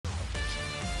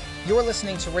You're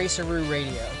listening to Raceroo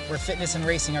Radio, where fitness and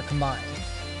racing are combined.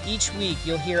 Each week,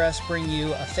 you'll hear us bring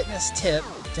you a fitness tip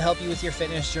to help you with your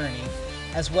fitness journey,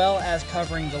 as well as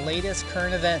covering the latest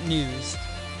current event news,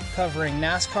 covering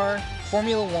NASCAR,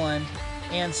 Formula One,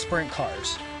 and sprint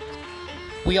cars.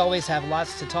 We always have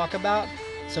lots to talk about,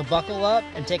 so buckle up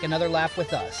and take another lap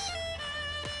with us.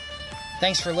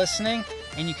 Thanks for listening,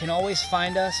 and you can always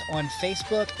find us on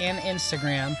Facebook and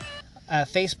Instagram.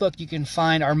 Facebook, you can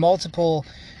find our multiple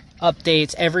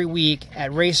updates every week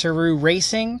at Raceroo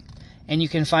Racing, and you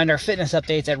can find our fitness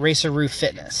updates at Raceroo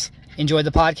Fitness. Enjoy the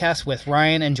podcast with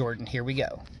Ryan and Jordan. Here we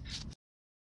go.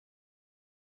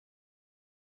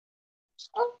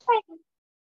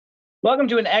 Welcome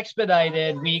to an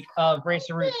expedited week of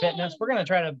Raceroo Fitness. We're going to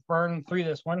try to burn through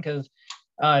this one because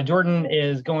Jordan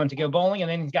is going to go bowling,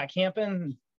 and then he's got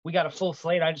camping. We got a full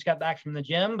slate. I just got back from the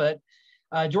gym, but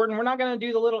Jordan, we're not going to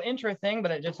do the little intro thing,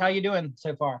 but just how you doing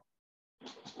so far?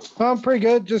 I'm pretty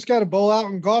good. Just got a bowl out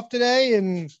and golf today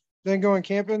and then going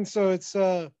camping. So it's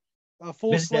a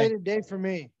full slated day for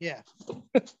me. Yeah.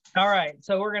 All right.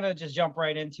 So we're going to just jump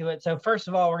right into it. So first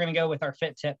of all, we're going to go with our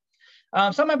fit tip.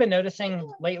 Something I've been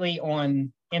noticing lately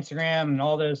on Instagram and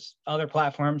all those other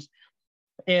platforms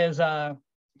is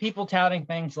people touting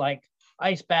things like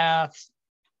ice baths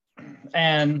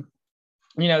and,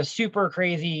 super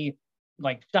crazy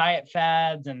like diet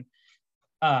fads and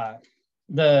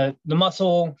the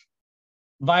muscle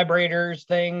vibrators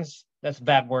things. That's a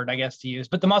bad word, I guess, to use,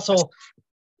 but the muscle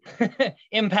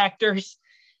impactors.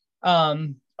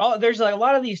 There's like a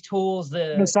lot of these tools.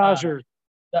 The massager.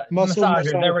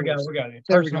 Massager. There we go.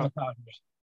 Personal massagers.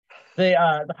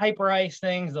 The hyper ice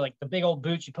things, like the big old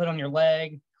boots you put on your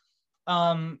leg.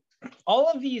 All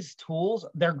of these tools,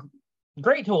 they're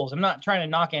great tools. I'm not trying to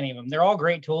knock any of them. They're all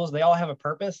great tools. They all have a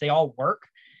purpose. They all work.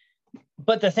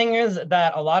 But the thing is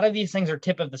that a lot of these things are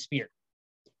tip of the spear,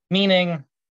 meaning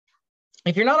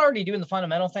if you're not already doing the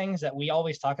fundamental things that we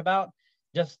always talk about,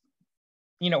 just,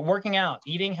 working out,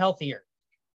 eating healthier,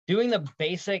 doing the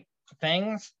basic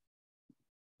things,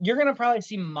 you're going to probably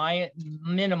see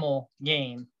minimal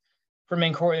gain from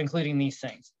including these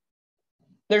things.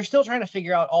 They're still trying to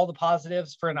figure out all the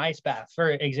positives for an ice bath,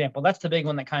 for example. That's the big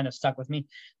one that kind of stuck with me.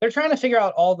 They're trying to figure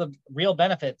out all the real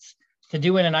benefits to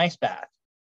doing an ice bath.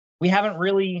 We haven't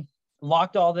really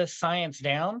locked all this science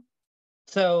down.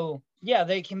 So, yeah,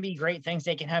 they can be great things.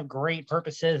 They can have great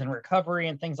purposes and recovery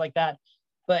and things like that.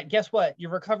 But guess what?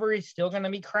 Your recovery is still going to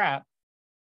be crap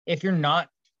if you're not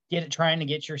trying to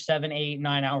get your 7, 8,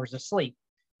 9 hours of sleep.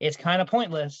 It's kind of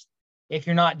pointless if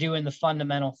you're not doing the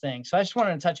fundamental thing. So I just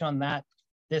wanted to touch on that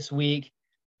this week.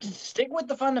 Stick with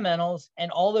the fundamentals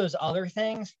and all those other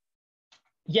things.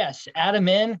 Yes, add them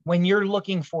in when you're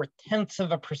looking for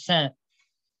 0.1%,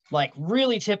 like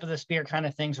really tip of the spear kind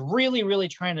of things, really, really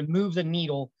trying to move the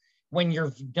needle when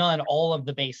you've done all of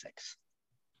the basics.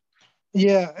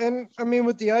 Yeah. And I mean,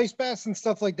 with the ice baths and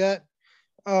stuff like that,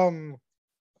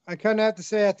 I kind of have to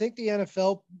say, I think the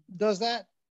NFL does that,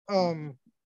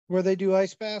 where they do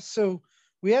ice baths. So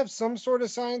we have some sort of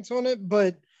science on it,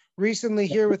 but recently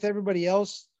here with everybody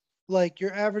else, like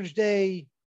your average day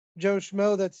Joe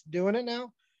Schmo that's doing it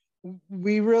now,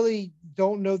 we really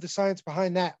don't know the science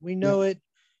behind that. We know it.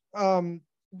 The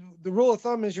rule of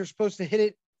thumb is you're supposed to hit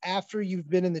it after you've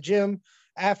been in the gym,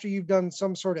 after you've done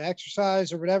some sort of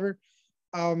exercise or whatever.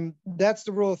 That's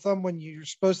the rule of thumb when you're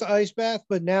supposed to ice bath.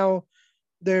 But now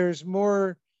there's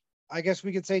more, I guess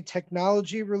we could say,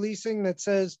 technology releasing that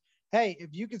says, hey, if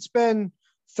you could spend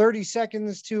 30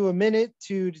 seconds to a minute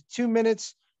to 2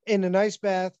 minutes in an ice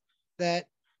bath, that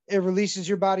it releases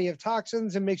your body of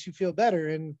toxins and makes you feel better.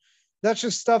 And that's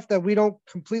just stuff that we don't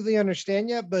completely understand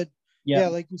yet. But yeah,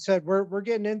 like you said, we're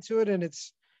getting into it, and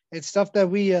it's stuff that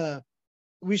we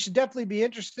should definitely be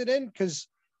interested in, because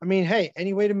I mean, hey,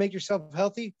 any way to make yourself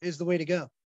healthy is the way to go.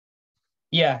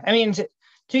 Yeah, I mean,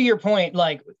 to your point,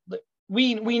 like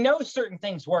we know certain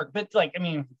things work, but like, I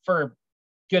mean, for a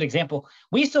good example,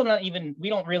 we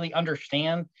don't really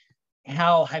understand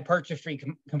how hypertrophy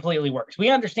completely works.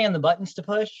 We understand the buttons to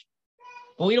push,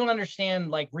 but we don't understand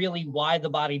like really why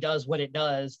the body does what it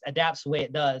does, adapts the way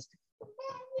it does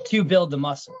to build the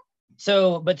muscle.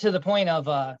 So, but to the point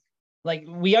of like,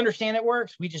 we understand it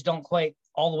works, we just don't quite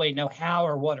all the way know how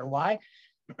or what or why.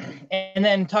 And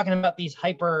then talking about these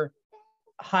hyper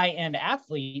high-end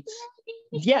athletes,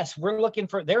 yes, they're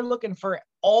looking for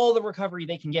all the recovery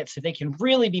they can get so they can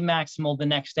really be maximal the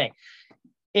next day.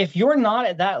 If you're not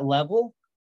at that level,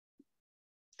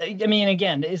 I mean,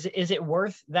 again, is it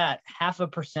worth that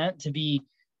 0.5% to be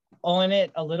on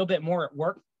it a little bit more at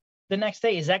work the next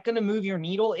day? Is that going to move your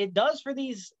needle? It does for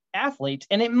these athletes,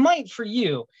 and it might for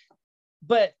you.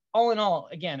 But all in all,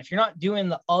 again, if you're not doing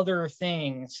the other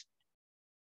things,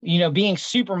 being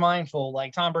super mindful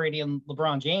like Tom Brady and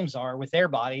LeBron James are with their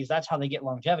bodies, that's how they get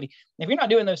longevity. If you're not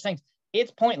doing those things,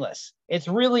 it's pointless. It's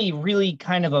really, really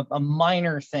kind of a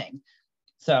minor thing.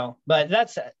 So, but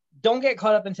don't get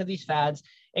caught up into these fads.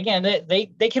 Again,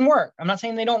 they can work. I'm not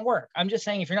saying they don't work. I'm just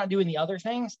saying if you're not doing the other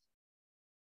things,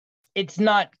 it's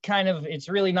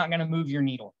really not going to move your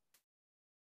needle.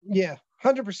 Yeah,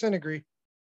 100% agree.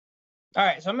 All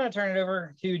right, so I'm going to turn it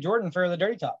over to Jordan for the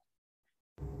Dirty Talk.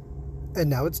 And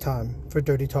now it's time for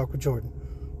Dirty Talk with Jordan,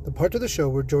 the part of the show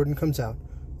where Jordan comes out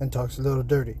and talks a little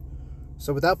dirty.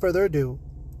 So without further ado,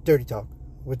 Dirty Talk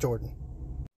with Jordan.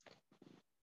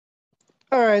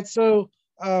 All right, so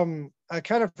I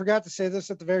kind of forgot to say this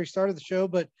at the very start of the show,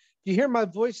 but you hear my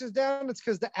voice is down, it's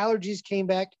because the allergies came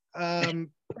back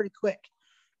pretty quick.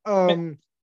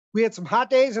 We had some hot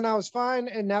days and I was fine,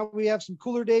 and now we have some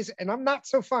cooler days and I'm not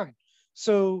so fine.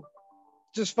 So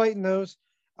just fighting those.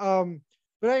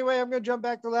 But anyway, I'm going to jump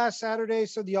back to last Saturday.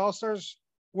 So the All-Stars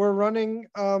were running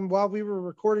while we were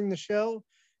recording the show,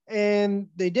 and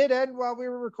they did end while we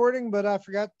were recording, but I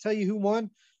forgot to tell you who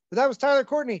won. But that was Tyler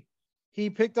Courtney. He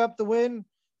picked up the win.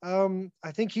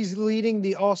 I think he's leading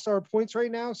the All-Star points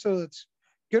right now, so it's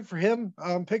good for him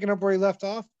picking up where he left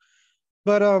off.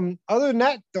 But other than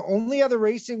that, the only other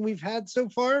racing we've had so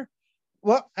far,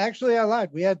 well, actually I lied.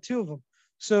 We had two of them.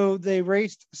 So they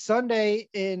raced Sunday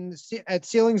at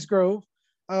Sealings Grove.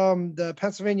 The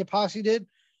Pennsylvania Posse did.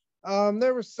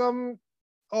 There were some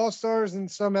All-Stars and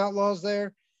some Outlaws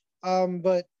there.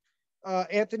 But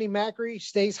Anthony Macri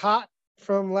stays hot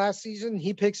from last season.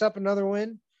 He picks up another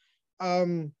win. I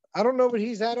don't know what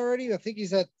he's at already. I think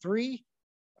he's at 3.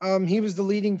 He was the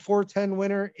leading 410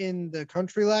 winner in the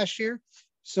country last year.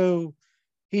 So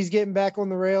he's getting back on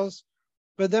the rails.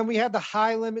 But then we had the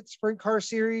high limit sprint car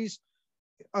series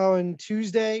on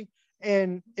Tuesday.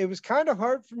 And it was kind of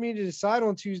hard for me to decide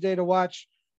on Tuesday to watch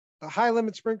the high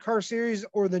limit sprint car series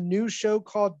or the new show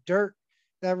called Dirt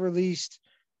that released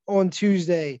on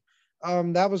Tuesday.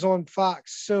 That was on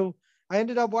Fox. So I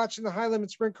ended up watching the high limit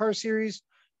sprint car series,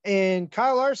 and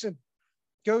Kyle Larson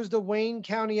goes to Wayne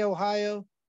County, Ohio,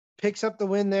 picks up the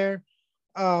win there.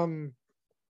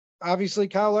 Obviously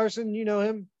Kyle Larson, you know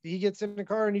him, he gets in the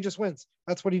car and he just wins.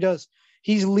 That's what he does.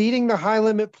 He's leading the high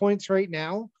limit points right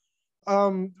now.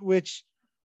 Which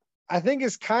I think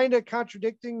is kind of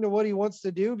contradicting to what he wants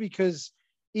to do, because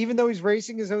even though he's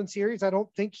racing his own series, I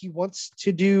don't think he wants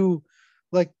to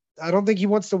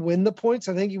win the points.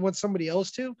 I think he wants somebody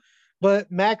else to,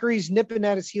 but Macri's nipping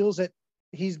at his heels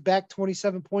he's back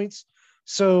 27 points.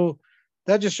 So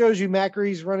that just shows you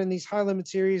Macri's running these high limit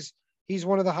series. He's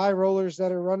one of the high rollers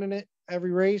that are running it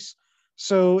every race.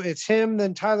 So it's him,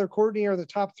 then Tyler Courtney are the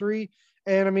top 3.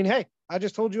 And I mean, hey, I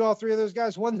just told you all 3 of those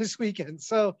guys won this weekend.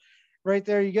 So right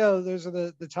there you go. Those are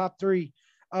the top 3.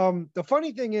 The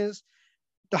funny thing is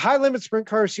the high limit sprint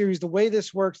car series, the way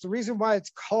this works, the reason why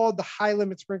it's called the high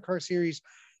limit sprint car series,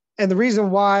 and the reason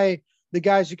why the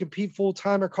guys who compete full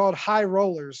time are called high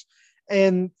rollers,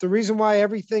 and the reason why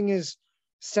everything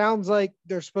sounds like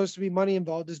there's supposed to be money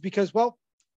involved is because, well,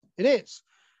 it is.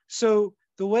 So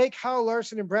the way Kyle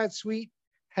Larson and Brad Sweet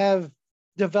have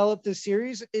developed this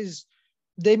series is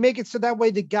they make it so that way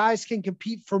the guys can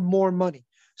compete for more money.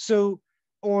 So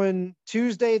on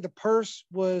Tuesday, the purse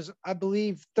was, I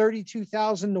believe,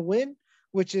 $32,000 to win,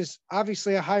 which is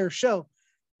obviously a higher show.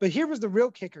 But here was the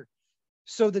real kicker.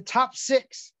 So the top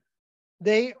 6,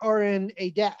 they are in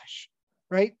a dash,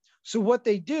 right? So what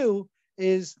they do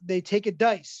is they take a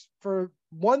dice for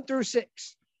 1 through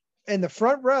 6, and the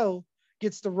front row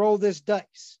gets to roll this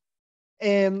dice.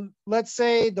 And let's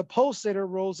say the pole sitter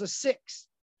rolls a 6.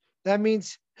 That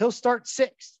means he'll start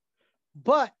 6th.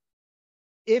 But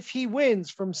if he wins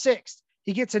from 6th,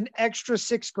 he gets an extra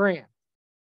 $6,000.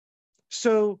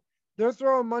 So they're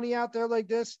throwing money out there like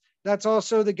this. That's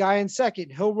also the guy in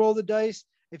second. He'll roll the dice.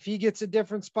 If he gets a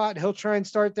different spot, he'll try and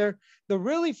start there. The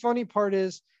really funny part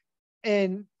is,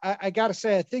 and I got to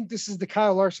say, I think this is the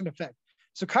Kyle Larson effect.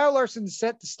 So Kyle Larson's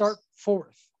set to start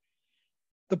 4th.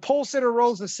 The pole sitter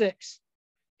rolls a 6.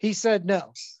 He said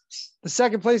no. The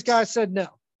second place guy said no.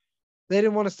 They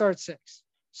didn't want to start 6.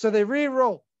 So they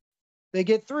re-roll. They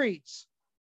get 3s.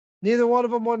 Neither one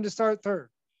of them wanted to start 3rd.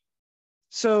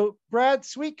 So Brad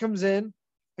Sweet comes in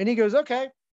and he goes, okay,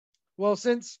 well,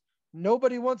 since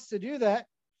nobody wants to do that,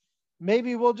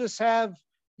 maybe we'll just have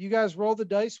you guys roll the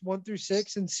dice 1 through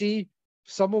 6 and see if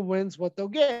someone wins what they'll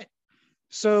get.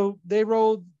 So they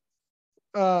rolled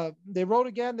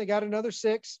again. They got another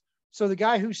 6. So the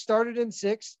guy who started in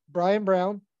 6th, Brian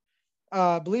Brown,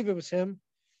 I believe it was him,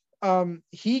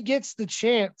 he gets the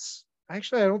chance.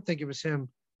 Actually, I don't think it was him.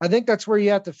 I think that's where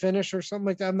you have to finish or something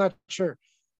like that. I'm not sure.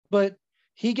 But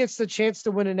he gets the chance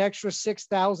to win an extra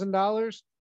 $6,000.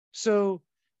 So,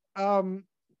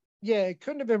 yeah, it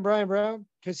couldn't have been Brian Brown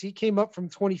because he came up from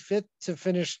 25th to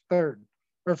finish third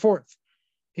or fourth.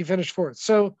 He finished fourth.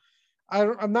 So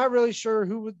I'm not really sure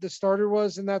who the starter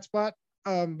was in that spot,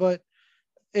 but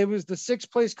it was the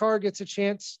sixth place car gets a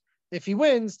chance if he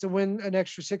wins to win an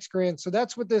extra $6,000. So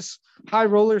that's what this high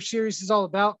roller series is all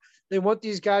about. They want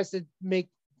these guys to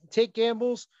take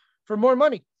gambles for more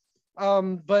money.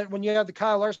 But when you have the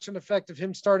Kyle Larson effect of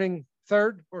him starting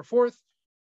third or fourth,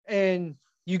 and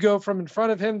you go from in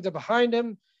front of him to behind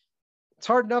him, it's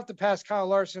hard enough to pass Kyle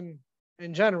Larson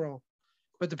in general,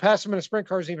 but to pass him in a sprint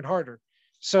car is even harder.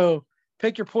 So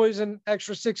pick your poison,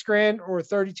 extra $6,000 or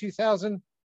 32,000.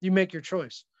 You make your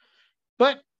choice.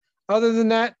 But other than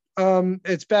that,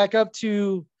 it's back up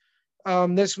to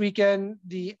this weekend.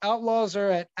 The Outlaws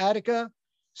are at Attica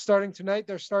starting tonight.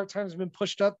 Their start time has been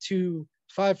pushed up to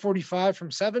 5:45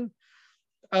 from 7.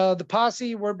 The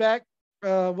Posse, we're back.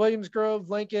 Williams Grove,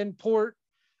 Lincoln, Port,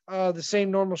 the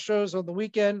same normal shows on the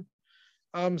weekend.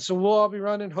 So we'll all be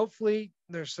running. Hopefully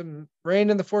there's some rain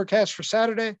in the forecast for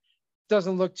Saturday.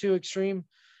 Doesn't look too extreme.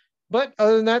 But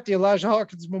other than that, the Elijah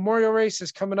Hawkins Memorial Race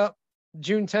is coming up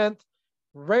June 10th,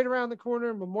 right around the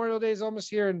corner. Memorial Day is almost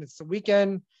here, and it's the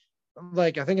weekend.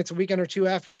 I think it's a weekend or two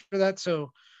after that.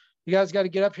 So you guys got to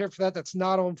get up here for that. That's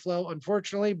not on Flow,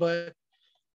 unfortunately, but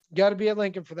got to be at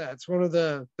Lincoln for that. It's one of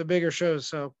the bigger shows.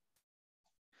 So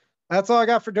that's all I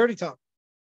got for Dirty Talk.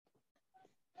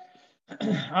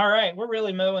 All right, we're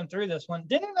really mowing through this one.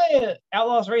 Didn't the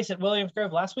Outlaws race at Williams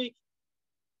Grove last week?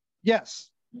 Yes.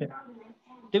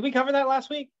 Did we cover that last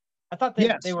week? I thought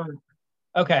they were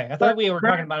okay. I thought we were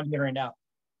talking about them getting rained out.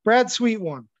 Brad Sweet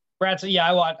won. Brad, so yeah,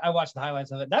 I watched the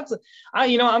highlights of it.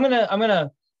 I'm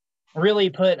gonna really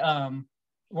put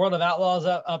World of Outlaws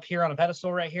up here on a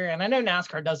pedestal right here, and I know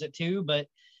NASCAR does it too, but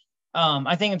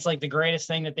I think it's like the greatest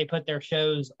thing that they put their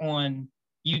shows on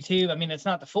YouTube. I mean, it's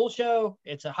not the full show,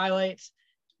 it's a highlights,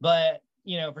 but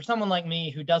for someone like me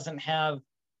who doesn't have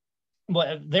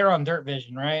they're on Dirt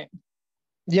Vision, right?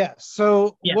 Yeah.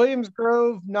 So yeah. Williams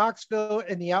Grove, Knoxville,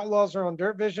 and the Outlaws are on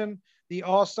Dirt Vision. The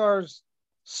All-Stars,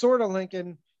 sort of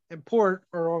Lincoln, and Port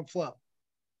are on Flow.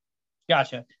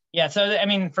 Gotcha. Yeah. So, I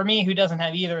mean, for me, who doesn't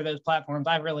have either of those platforms,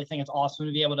 I really think it's awesome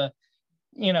to be able to,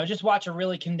 just watch a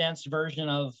really condensed version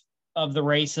of the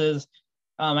races.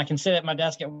 I can sit at my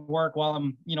desk at work while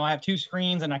I'm, I have two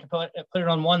screens, and I can put it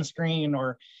on one screen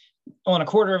or on a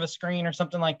quarter of a screen or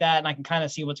something like that. And I can kind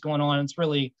of see what's going on. It's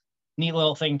really neat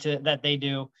little thing that they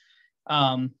do.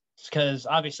 Because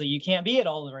obviously you can't be at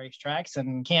all the racetracks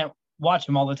and can't watch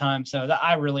them all the time. So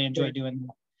I really enjoy doing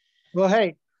that. Well,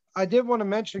 hey, I did want to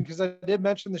mention, because I did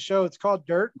mention the show, it's called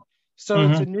Dirt. So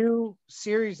It's a new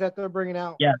series that they're bringing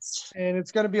out. Yes. And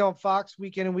it's going to be on Fox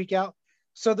week in and week out.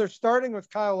 So they're starting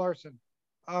with Kyle Larson.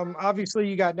 Obviously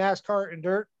you got NASCAR and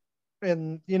Dirt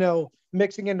and,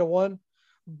 mixing into one.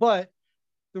 But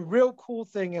the real cool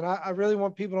thing, and I really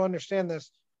want people to understand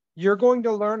this, you're going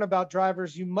to learn about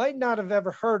drivers you might not have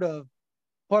ever heard of,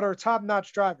 but are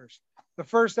top-notch drivers. The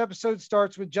first episode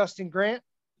starts with Justin Grant,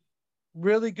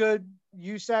 really good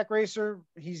USAC racer.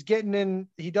 He's getting in,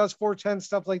 he does 410,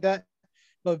 stuff like that,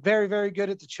 but very, very good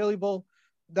at the Chili Bowl.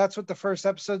 That's what the first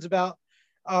episode's about.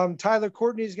 Tyler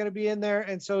Courtney is going to be in there,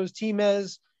 and so is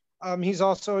Timez. He's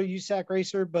also a USAC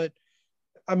racer, but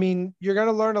I mean, you're going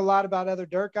to learn a lot about other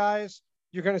dirt guys.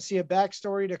 You're going to see a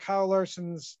backstory to Kyle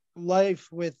Larson's life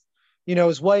with,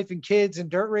 his wife and kids and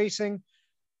dirt racing.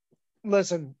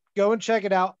 Listen, go and check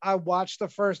it out. I watched the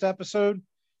first episode.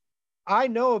 I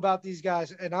know about these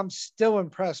guys, and I'm still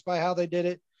impressed by how they did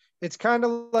it. It's kind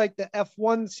of like the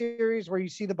F1 series where you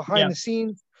see the behind the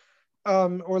scenes,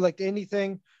 or like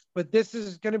anything. But this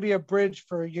is going to be a bridge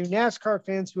for you NASCAR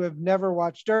fans who have never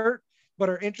watched dirt but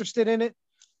are interested in it.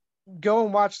 Go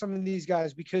and watch some of these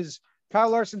guys, because Kyle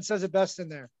Larson says it best in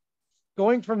there.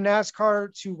 Going from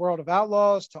NASCAR to World of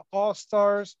Outlaws to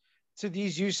All-Stars to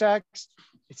these USACs,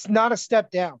 it's not a step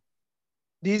down.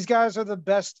 These guys are the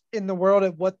best in the world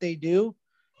at what they do,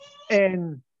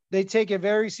 and they take it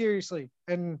very seriously.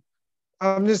 And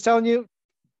I'm just telling you,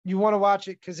 you want to watch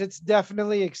it because it's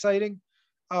definitely exciting.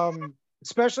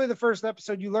 Especially the first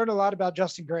episode, you learn a lot about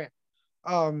Justin Grant.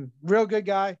 Real good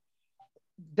guy.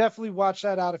 Definitely watch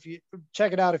that out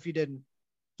check it out if you didn't.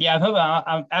 Yeah, I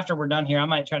hope after we're done here, I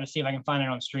might try to see if I can find it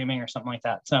on streaming or something like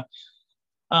that. So,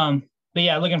 but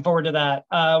yeah, looking forward to that.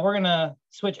 We're gonna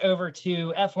switch over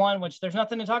to F1, which there's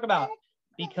nothing to talk about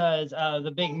because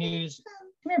the big news.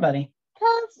 Come here, buddy.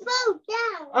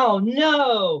 Oh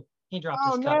no, he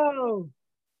dropped his cup. Oh no.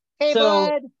 Hey,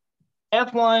 bud.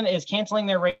 F1 is canceling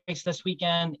their race this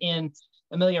weekend in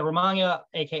Emilia-Romagna,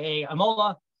 aka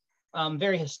Imola.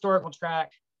 Very historical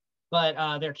track,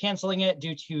 but they're canceling it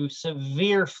due to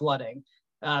severe flooding.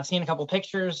 I've seen a couple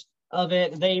pictures of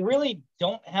it. They really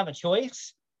don't have a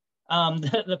choice.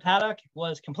 The paddock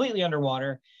was completely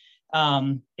underwater.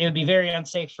 It would be very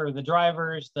unsafe for the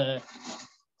drivers, the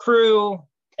crew,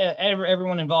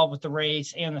 everyone involved with the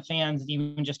race, and the fans,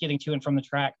 even just getting to and from the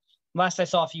track. Last I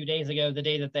saw a few days ago, the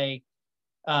day that they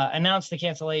announced the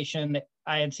cancellation,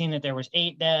 I had seen that there was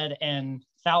 8 dead and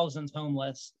thousands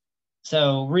homeless.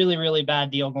 So really, really bad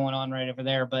deal going on right over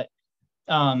there. But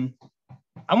I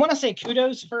want to say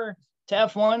kudos to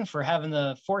F1 for having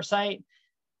the foresight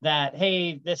that,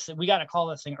 hey, we got to call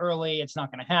this thing early. It's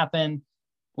not going to happen.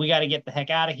 We got to get the heck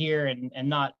out of here and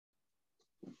not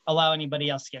allow anybody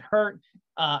else to get hurt.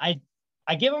 I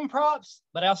give them props,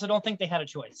 but I also don't think they had a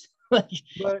choice. But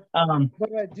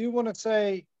I do want to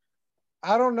say,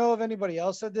 I don't know of anybody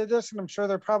else that did this, and I'm sure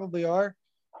there probably are,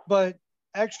 but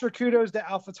extra kudos to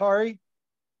AlphaTauri,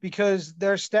 because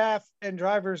their staff and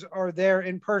drivers are there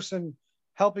in person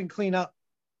helping clean up.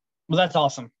 Well, that's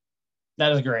awesome.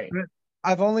 That is great.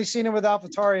 I've only seen it with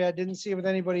AlphaTauri. I didn't see it with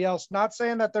anybody else. Not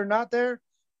saying that they're not there,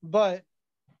 but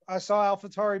I saw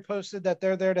AlphaTauri posted that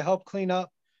they're there to help clean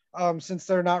up. Since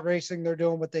they're not racing, they're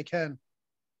doing what they can.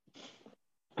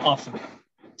 Awesome.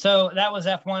 So that was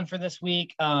F1 for this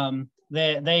week.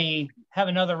 They have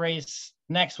another race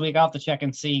next week. I'll have to check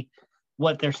and see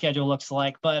what their schedule looks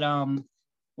like, but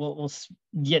we'll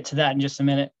get to that in just a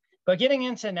minute. But getting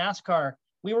into NASCAR,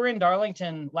 we were in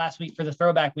Darlington last week for the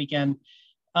throwback weekend.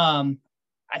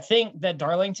 I think that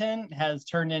Darlington has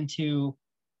turned into,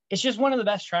 it's just one of the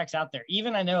best tracks out there.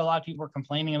 Even I know a lot of people were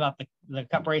complaining about the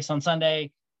Cup race on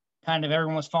Sunday. Kind of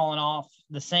everyone was falling off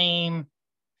the same,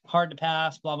 hard to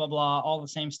pass, blah, blah, blah, all the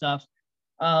same stuff.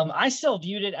 I still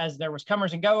viewed it as there was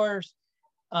comers and goers.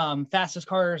 Fastest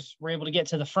cars were able to get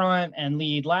to the front and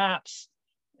lead laps.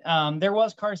 There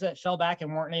was cars that fell back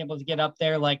and weren't able to get up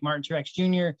there, like Martin Truex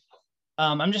Jr.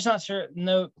 I'm just not sure.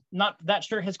 Not that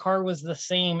sure his car was the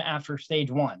same after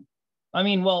stage 1. I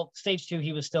mean, well, stage 2,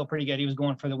 he was still pretty good. He was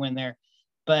going for the win there.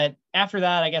 But after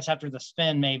that, I guess after the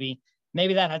spin, maybe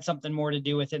that had something more to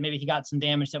do with it. Maybe he got some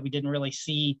damage that we didn't really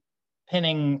see,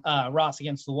 pinning Ross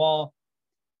against the wall.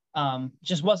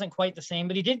 Just wasn't quite the same,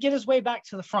 but he did get his way back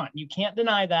to the front. You can't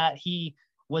deny that. He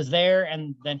was there,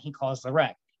 and then he caused the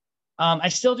wreck. I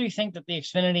still do think that the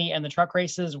Xfinity and the truck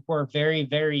races were very,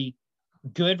 very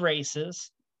good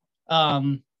races.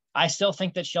 I still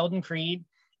think that Sheldon Creed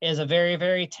is a very,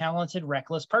 very talented,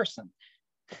 reckless person.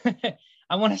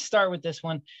 I want to start with this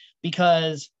one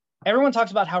because everyone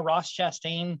talks about how Ross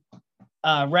Chastain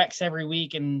wrecks every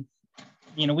week and,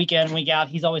 week in, week out,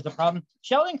 he's always the problem.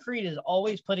 Sheldon Creed is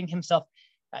always putting himself,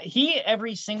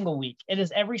 every single week,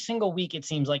 it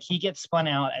seems like he gets spun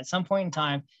out at some point in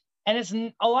time. And it's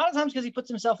a lot of times because he puts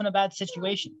himself in a bad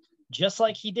situation, just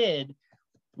like he did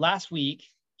last week.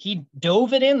 He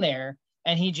dove it in there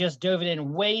and he just dove it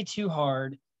in way too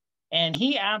hard. And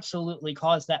he absolutely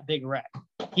caused that big wreck.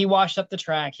 He washed up the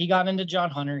track. He got into John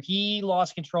Hunter. He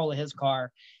lost control of his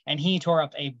car and he tore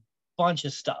up a bunch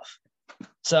of stuff.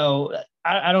 So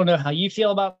I don't know how you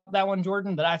feel about that one,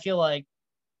 Jordan, but I feel like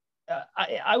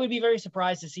I would be very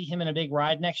surprised to see him in a big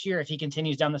ride next year if he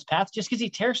continues down this path, just because he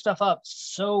tears stuff up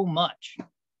so much.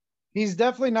 He's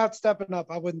definitely not stepping up,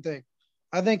 I wouldn't think.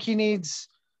 I think he needs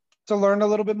to learn a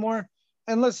little bit more.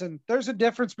 And listen, there's a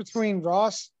difference between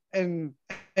Ross and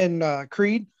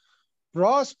Creed.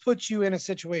 Ross puts you in a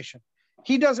situation.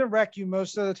 He doesn't wreck you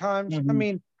most of the time. Mm-hmm. I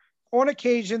mean, on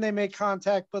occasion they make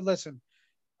contact, but listen,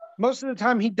 most of the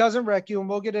time he doesn't wreck you, and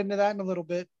we'll get into that in a little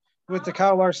bit with the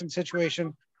Kyle Larson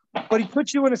situation. But he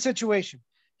puts you in a situation.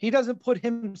 He doesn't put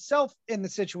himself in the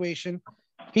situation.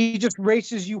 He just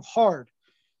races you hard.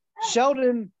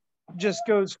 Sheldon just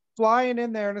goes flying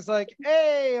in there and is like,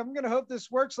 hey, I'm going to hope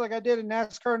this works like I did in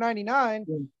NASCAR 99.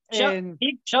 And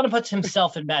Sheldon puts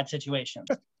himself in bad situations.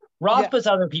 Ross puts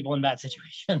other people in bad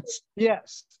situations.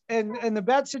 Yes. And the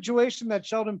bad situation that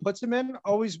Sheldon puts him in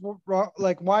always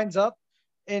winds up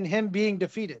in him being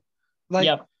defeated.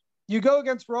 You go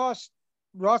against Ross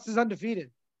is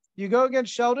undefeated. You go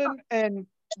against Sheldon and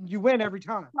you win every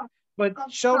time. But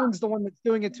Sheldon's the one that's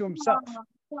doing it to himself,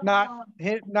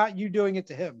 not you doing it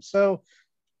to him. So,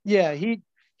 yeah,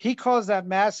 he caused that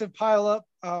massive pileup.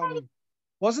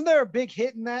 Wasn't there a big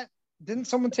hit in that? Didn't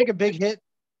someone take a big hit?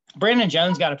 Brandon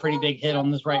Jones got a pretty big hit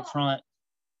on this right front.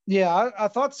 Yeah, I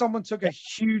thought someone took a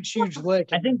huge lick.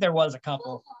 I think there was a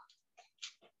couple.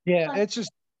 Yeah, it's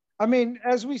just, I mean,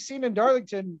 as we've seen in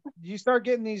Darlington, you start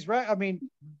getting these,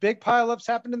 big pileups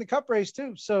happen in the Cup race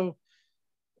too. So,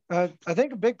 I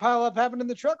think a big pileup happened in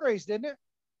the truck race, didn't it?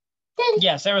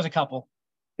 Yes, there was a couple.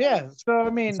 Yeah. So I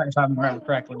mean, if I remember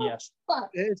correctly, yes.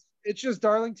 It's just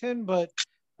Darlington, but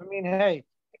I mean, hey,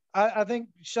 I think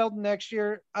Sheldon next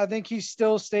year, I think he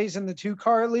still stays in the 2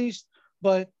 car at least,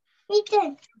 but you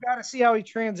got to see how he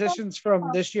transitions from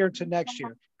this year to next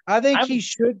year. I think he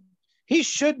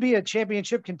should be a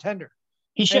championship contender.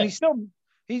 He should. And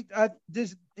he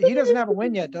doesn't have a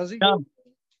win yet, does he? No.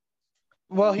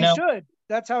 Well, he should.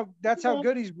 That's how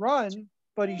good he's run,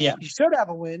 but he should have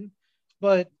a win.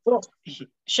 But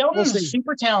Sheldon's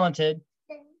super talented.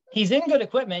 He's in good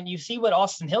equipment. You see what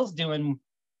Austin Hill's doing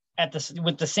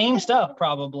with the same stuff,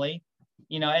 probably,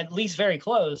 at least very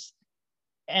close.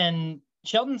 And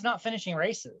Sheldon's not finishing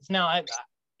races. Now,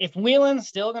 if Whelan's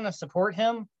still going to support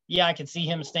him, I could see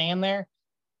him staying there.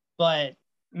 But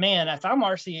man, if I'm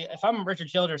Richard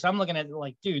Childress, I'm looking at it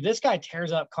like, dude, this guy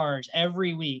tears up cars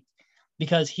every week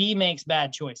because he makes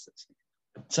bad choices.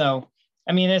 So,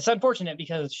 I mean, it's unfortunate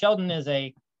because Sheldon is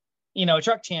a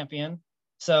truck champion.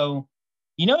 So,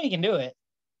 he can do it,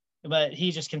 but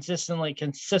he just consistently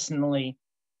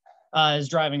is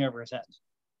driving over his head.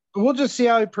 We'll just see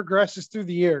how he progresses through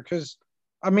the year. Cause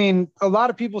I mean, a lot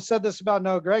of people said this about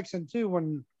Noah Gragson too,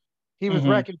 when he was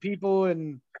wrecking people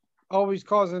and always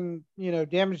causing,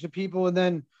 damage to people. And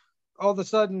then all of a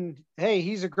sudden, hey,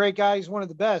 he's a great guy. He's one of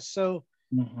the best. So,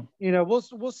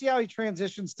 we'll see how he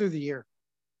transitions through the year.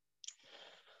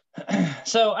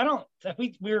 So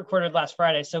we recorded last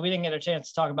Friday, so we didn't get a chance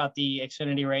to talk about the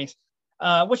Xfinity race.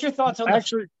 What's your thoughts on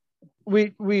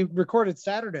we recorded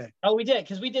Saturday. Oh, we did,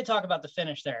 because we did talk about the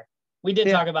finish there. We did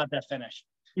talk about that finish.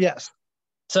 Yes.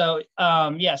 So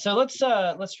so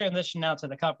let's transition now to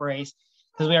the Cup race,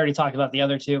 because we already talked about the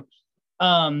other two.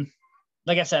 Like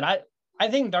I said, I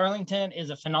think Darlington is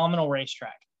a phenomenal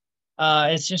racetrack.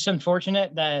 It's just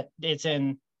unfortunate that it's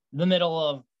in the middle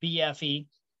of BFN.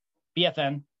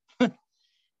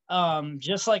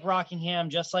 Just like Rockingham,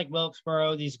 just like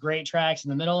Wilkesboro, these great tracks in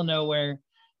the middle of nowhere.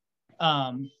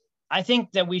 I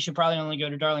think that we should probably only go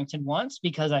to Darlington once,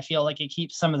 because I feel like it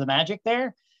keeps some of the magic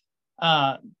there.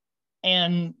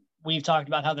 And we've talked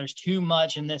about how there's too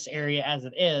much in this area as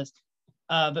it is.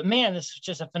 But man, this is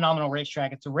just a phenomenal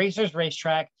racetrack. It's a racer's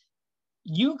racetrack.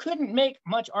 You couldn't make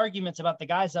much arguments about the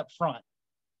guys up front.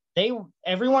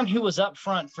 Everyone who was up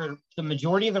front for the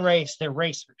majority of the race, they're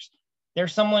racers. They're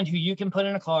someone who you can put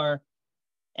in a car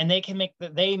and they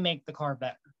make the car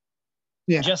better.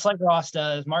 Yeah. Just like Ross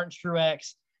does, Martin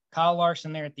Truex, Kyle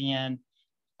Larson there at the end.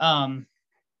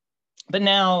 But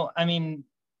now, I mean,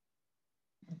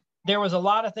 there was a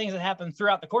lot of things that happened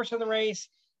throughout the course of the race.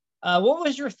 What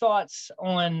was your thoughts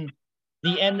on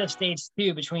the end of stage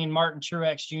 2 between Martin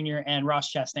Truex Jr. and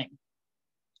Ross Chastain?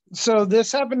 So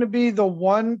this happened to be the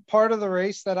one part of the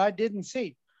race that I didn't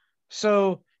see.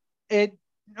 So it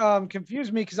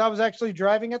confused me because I was actually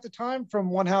driving at the time from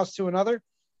one house to another.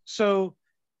 So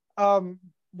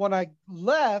when I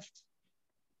left,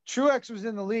 Truex was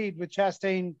in the lead with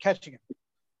Chastain catching him.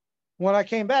 When I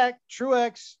came back,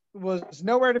 Truex was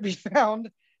nowhere to be found,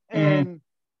 and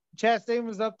Chastain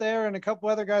was up there and a couple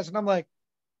other guys, and I'm like,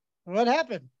 what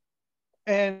happened?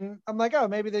 And I'm like, oh,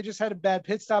 maybe they just had a bad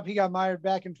pit stop. He got mired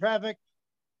back in traffic.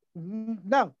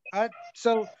 No.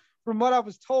 So from what I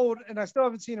was told, and I still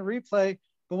haven't seen a replay,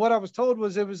 but what I was told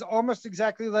was it was almost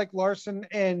exactly like Larson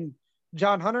and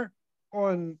John Hunter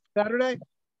on Saturday.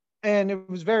 And it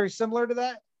was very similar to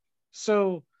that.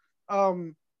 So,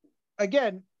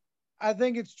 again, I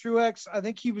think it's Truex. I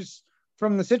think he was,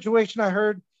 from the situation I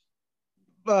heard,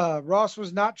 Ross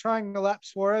was not trying to lap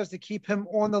Suarez to keep him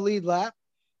on the lead lap.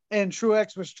 And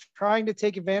Truex was trying to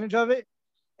take advantage of it.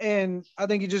 And I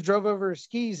think he just drove over his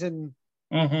skis and,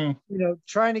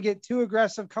 trying to get too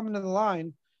aggressive coming to the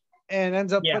line and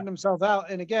ends up putting himself out.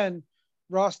 And again,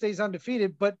 Ross stays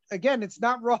undefeated. But again, it's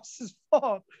not Ross's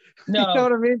fault. No, you know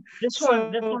what I mean? This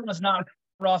one was not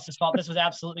Ross's fault. This was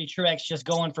absolutely Truex just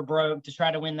going for broke to try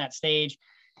to win that stage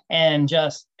and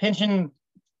just pinching.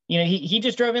 He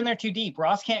just drove in there too deep.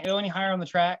 Ross can't go any higher on the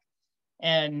track.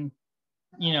 And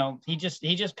he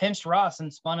just pinched Ross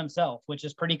and spun himself, which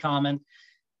is pretty common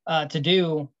to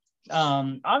do.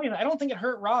 Obviously, I don't think it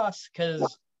hurt Ross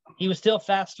because he was still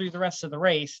fast through the rest of the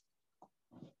race.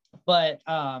 But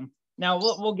now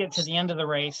we'll get to the end of the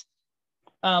race.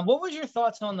 What was your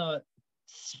thoughts on the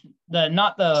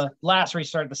not the last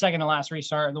restart, the second to last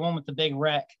restart, the one with the big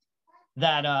wreck,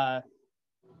 that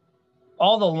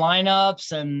all the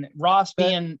lineups and Ross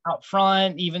being out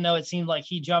front, even though it seemed like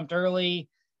he jumped early,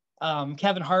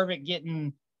 Kevin Harvick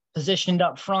getting positioned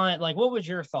up front. Like, what was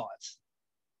your thoughts?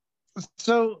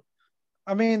 So,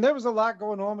 I mean, there was a lot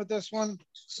going on with this one.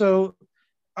 So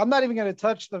I'm not even going to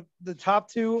touch the top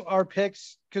two, our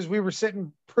picks, because we were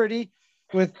sitting pretty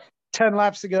with 10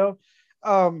 laps to go.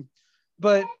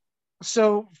 But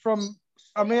so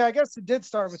I guess it did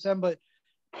start with them, but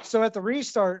so at the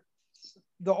restart,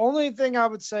 the only thing I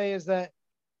would say is that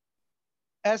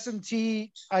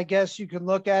SMT, I guess you can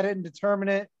look at it and determine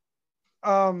it.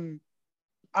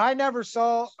 I never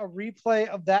saw a replay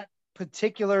of that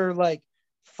particular like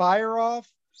fire off,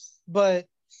 but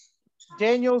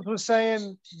Daniels was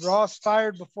saying Ross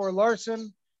fired before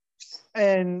Larson,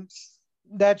 and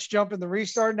that's jumping the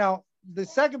restart. Now, the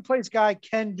second place guy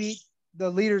can beat the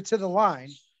leader to the line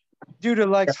due to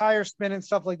like tire spin and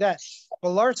stuff like that. But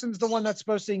Larson's the one that's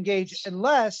supposed to engage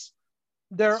unless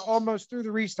they're almost through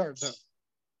the restart zone.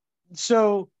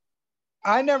 So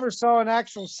I never saw an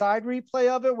actual side replay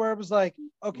of it where it was like,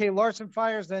 okay, Larson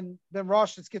fires, then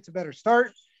Ross just gets a better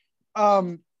start.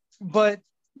 But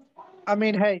I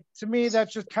mean, hey, to me,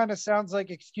 that just kind of sounds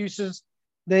like excuses.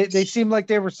 They seem like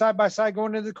they were side by side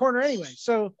going into the corner anyway.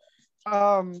 So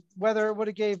whether it would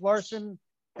have gave Larson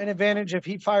an advantage if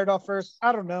he fired off first,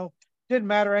 I don't know. Didn't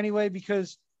matter anyway,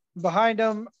 because behind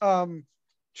him,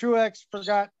 Truex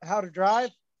forgot how to drive,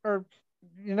 or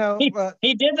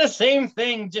he did the same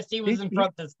thing, just he was in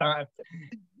front this time.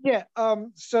 Yeah.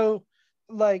 So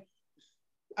like,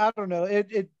 I don't know.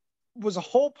 It was a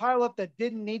whole pileup that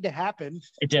didn't need to happen.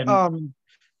 It didn't.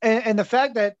 And the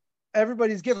fact that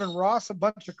everybody's giving Ross a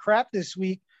bunch of crap this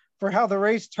week for how the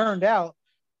race turned out.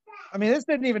 I mean, this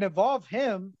didn't even involve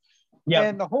him. Yeah.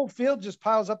 And the whole field just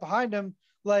piles up behind him.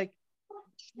 Like,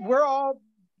 we're all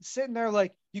sitting there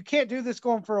like, you can't do this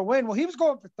going for a win. Well, he was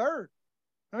going for third.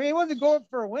 I mean, he wasn't going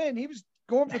for a win. He was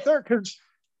going for third because,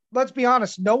 let's be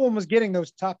honest, no one was getting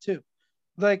those top two.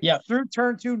 Like, through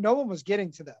turn two, no one was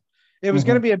getting to them. It was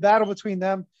going to be a battle between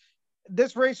them.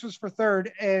 This race was for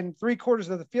third, and 3/4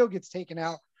 of the field gets taken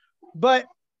out. But,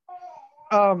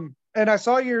 and I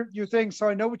saw your thing, so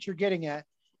I know what you're getting at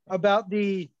about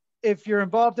if you're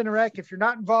involved in a wreck, if you're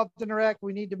not involved in a wreck,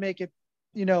 we need to make it,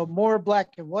 more black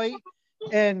and white.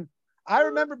 And I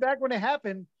remember back when it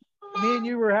happened, me and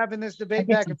you were having this debate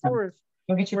back and forth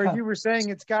where you were saying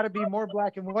it's got to be more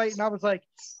black and white. And I was like,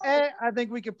 I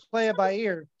think we could play it by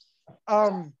ear.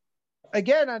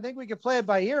 Again, I think we could play it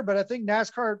by ear, but I think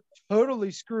NASCAR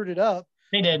totally screwed it up.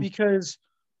 They did. Because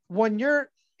when you're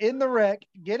in the wreck,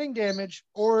 getting damaged,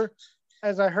 or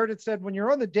as I heard it said, when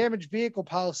you're on the damaged vehicle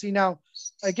policy. Now,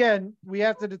 again, we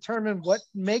have to determine what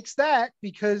makes that,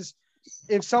 because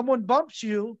if someone bumps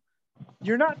you,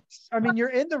 you're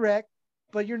in the wreck,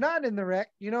 but you're not in the wreck.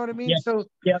 You know what I mean? Yeah. So,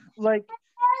 like,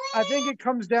 I think it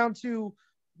comes down to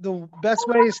the best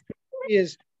ways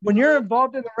is when you're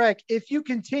involved in the wreck, if you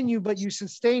continue, but you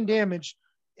sustain damage,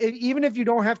 even if you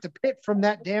don't have to pit from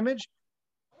that damage,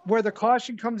 where the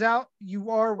caution comes out,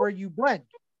 you are where you blend.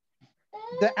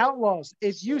 The outlaws,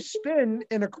 if you spin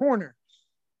in a corner,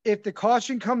 if the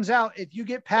caution comes out, if you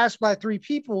get passed by 3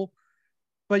 people,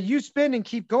 but you spin and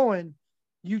keep going,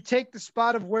 you take the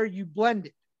spot of where you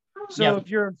blended. So if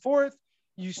you're in 4th,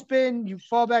 you spin, you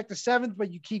fall back to 7th,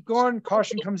 but you keep going,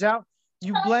 caution comes out,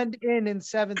 you blend in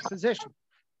 7th position.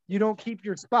 You don't keep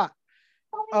your spot.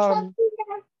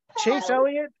 Chase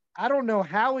Elliott, I don't know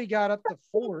how he got up to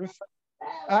 4th.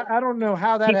 I don't know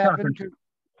how that happened.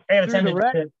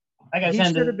 I got he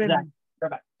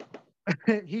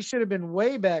should have been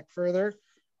way back further.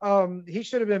 He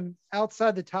should have been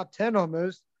outside the top 10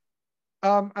 almost.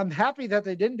 I'm happy that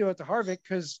they didn't do it to Harvick,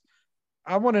 because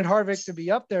I wanted Harvick to be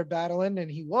up there battling,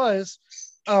 and he was.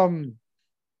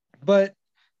 But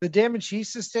the damage he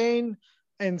sustained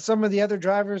and some of the other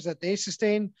drivers that they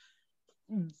sustained,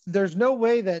 there's no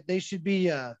way that they should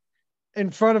be in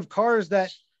front of cars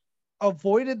that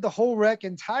avoided the whole wreck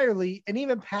entirely and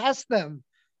even passed them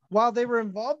while they were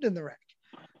involved in the wreck.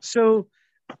 So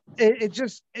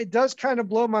it does kind of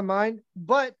blow my mind.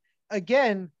 But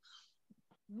again,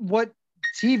 what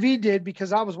TV did,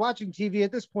 because I was watching TV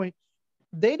at this point,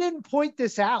 they didn't point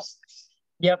this out.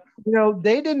 Yep.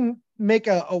 They didn't make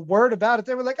a word about it.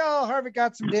 They were like, oh, Harvick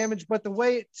got some damage. But the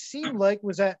way it seemed like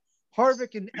was that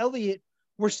Harvick and Elliott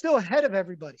were still ahead of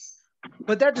everybody.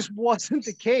 But that just wasn't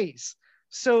the case.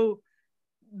 So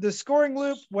the scoring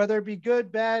loop, whether it be good,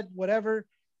 bad, whatever,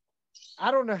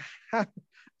 I don't know how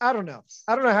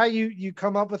you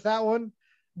come up with that one.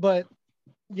 But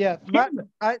yeah,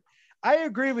 I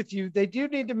agree with you. They do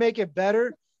need to make it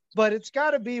better, but it's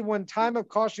got to be when time of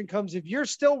caution comes. If you're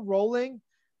still rolling,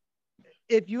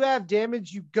 if you have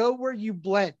damage, you go where you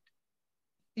blend.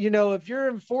 If you're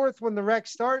in 4th when the wreck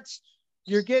starts,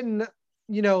 you're getting,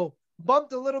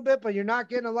 bumped a little bit, but you're not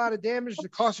getting a lot of damage. The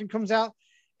caution comes out,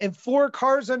 and 4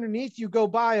 cars underneath you go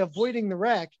by avoiding the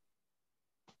wreck.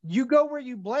 you go where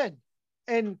you blend.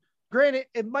 And granted,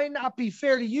 it might not be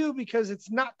fair to you because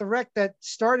it's not the wreck that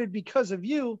started because of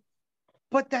you,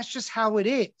 but that's just how it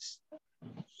is.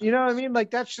 You know what I mean?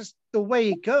 Like, that's just the way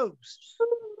it goes.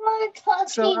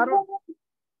 So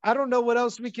I don't know what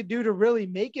else we could do to really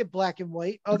make it black and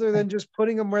white other than just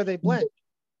putting them where they blend.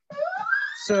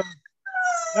 So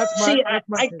that's my. See, that's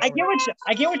my I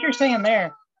get what you're saying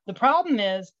there. The problem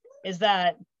is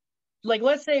that, like,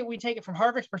 let's say we take it from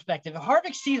Harvick's perspective. If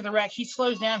Harvick sees the wreck, he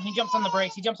slows down, he jumps on the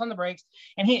brakes,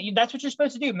 and that's what you're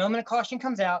supposed to do. The moment of caution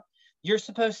comes out, you're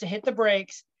supposed to hit the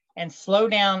brakes and slow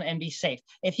down and be safe.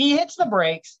 If he hits the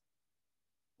brakes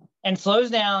and slows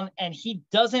down and he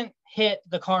doesn't hit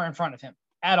the car in front of him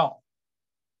at all,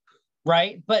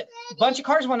 right? But a bunch of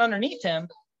cars went underneath him.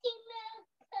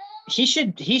 He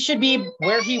should be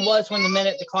where he was when the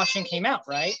minute the caution came out,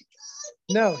 right?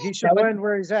 No, he should blend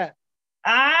where he's at.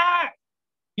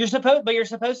 You're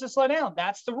supposed to slow down.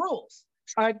 That's the rules.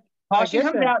 Caution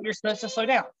comes out, you're supposed to slow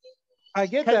down. I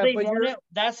get that,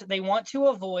 but they want to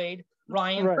avoid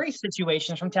Ryan Preece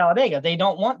situations from Talladega. They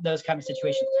don't want those kind of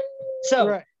situations.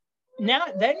 So now,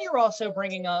 then you're also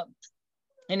bringing up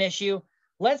an issue.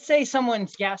 Let's say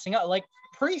someone's gassing up, like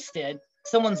Preece did.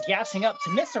 Someone's gassing up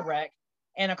to miss a wreck,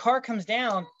 and a car comes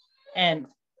down and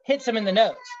hits him in the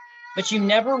nose. But you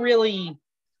never really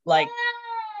like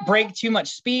break too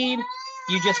much speed.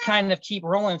 You just kind of keep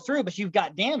rolling through, but you've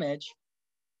got damage.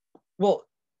 Well,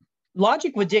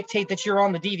 logic would dictate that you're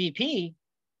on the DVP.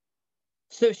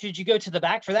 So should you go to the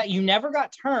back for that? You never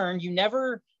got turned.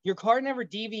 Your car never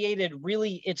deviated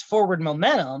really its forward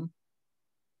momentum,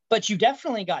 but you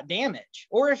definitely got damage.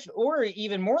 Or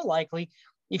even more likely,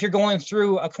 if you're going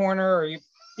through a corner or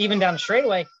even down a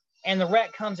straightaway and the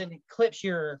wreck comes and clips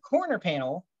your corner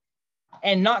panel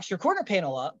and knocks your corner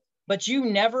panel up, but you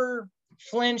never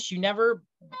flinched, you never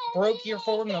broke your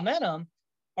forward momentum,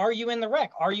 are you in the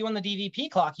wreck? Are you on the DVP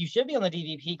clock? You should be on the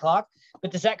DVP clock,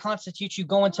 but does that constitute you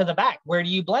going to the back? Where do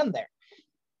you blend there?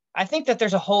 I think that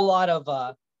there's a whole lot of,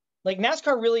 like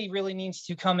NASCAR really, really needs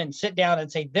to come and sit down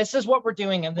and say, this is what we're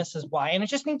doing and this is why. And it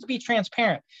just needs to be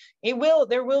transparent.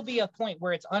 There will be a point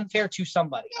where it's unfair to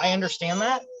somebody. I understand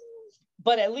that.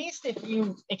 But at least if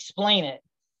you explain it,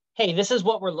 hey, this is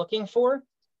what we're looking for,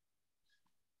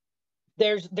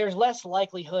 there's less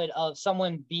likelihood of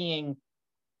someone being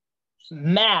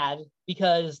mad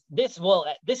because this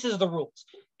is the rules.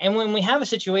 And when we have a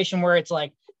situation where it's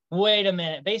like, wait a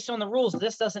minute, based on the rules,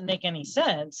 this doesn't make any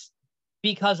sense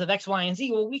because of X, Y, and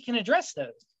Z, well, we can address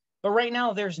those. But right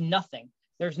now, there's nothing.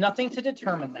 There's nothing to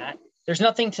determine that. There's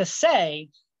nothing to say,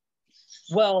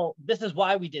 well, this is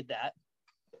why we did that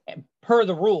per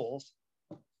the rules.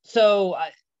 So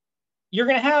you're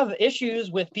going to have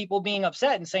issues with people being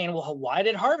upset and saying, well, why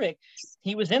did Harvick?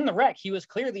 He was in the wreck. He was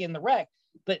clearly in the wreck.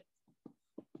 But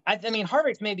I mean,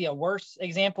 Harvick's maybe a worse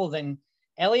example than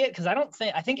Elliott, because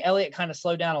I think Elliott kind of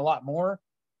slowed down a lot more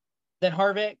than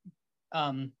Harvick.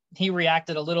 He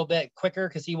reacted a little bit quicker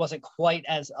because he wasn't quite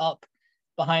as up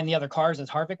behind the other cars as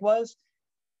Harvick was.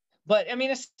 But I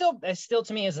mean, it's still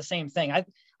to me is the same thing.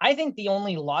 I think the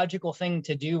only logical thing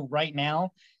to do right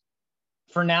now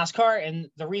for NASCAR, and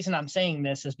the reason I'm saying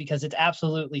this is because it's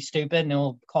absolutely stupid and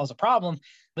it'll cause a problem,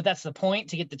 but that's the point,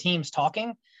 to get the teams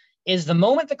talking, is the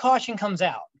moment the caution comes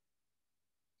out,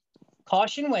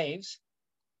 caution waves,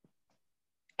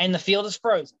 and the field is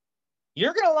frozen.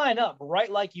 You're going to line up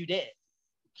right like you did,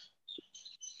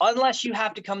 unless you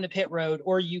have to come to pit road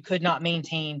or you could not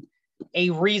maintain a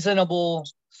reasonable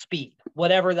speed,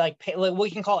 whatever, like we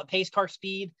can call it pace car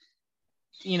speed.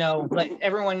 You know, like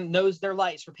everyone knows their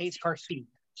lights for pace car speed.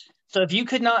 So if you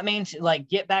could not maintain, like,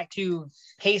 get back to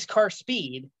pace car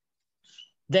speed,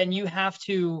 then you have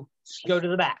to go to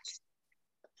the back.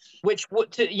 Which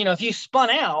would, you know, if you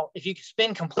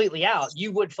spin completely out,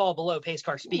 you would fall below pace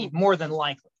car speed more than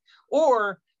likely.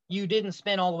 Or you didn't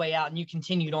spin all the way out and you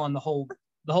continued on the whole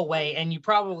way, and you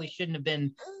probably shouldn't have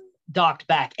been docked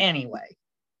back anyway.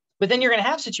 But then you're going to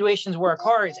have situations where a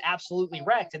car is absolutely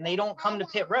wrecked and they don't come to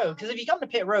pit road. Because if you come to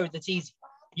pit road, that's easy.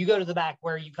 You go to the back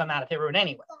where you come out of pit road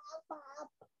anyway.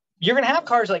 You're going to have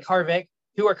cars like Harvick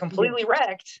who are completely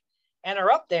wrecked and are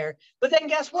up there. But then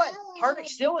guess what? Harvick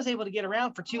still was able to get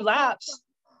around for 2 laps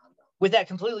with that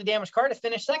completely damaged car to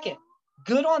finish second.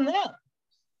 Good on them.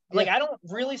 Like, I don't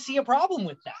really see a problem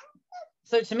with that.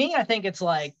 So to me, I think it's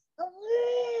like,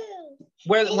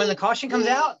 when the caution comes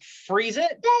out, freeze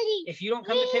it. If you don't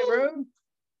come to pit road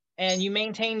and you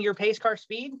maintain your pace car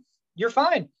speed, you're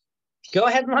fine. Go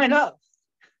ahead and line up.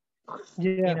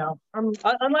 Yeah. You know,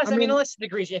 unless it's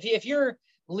egregious. If you're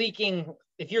leaking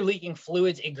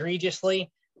fluids egregiously,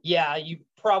 yeah, you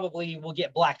probably will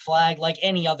get black flag like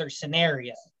any other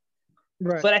scenario.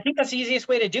 Right. But I think that's the easiest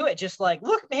way to do it. Just like,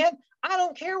 look, man, I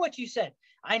don't care what you said.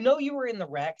 I know you were in the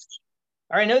wreck,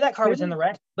 or I know that car was in the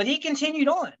wreck, but he continued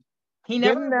on. He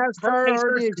never didn't NASCAR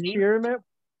already experiment.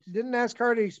 Didn't NASCAR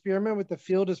already experiment with the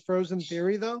field as frozen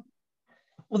theory though?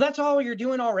 Well, that's all you're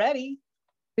doing already.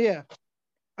 Yeah,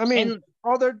 I mean,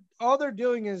 all they're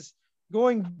doing is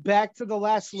going back to the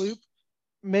last loop.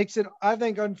 Makes it, I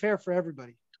think, unfair for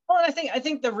everybody. Well, and I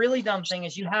think the really dumb thing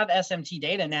is you have SMT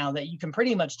data now that you can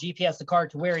pretty much GPS the car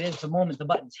to where it is the moment the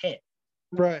buttons hit.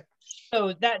 Right.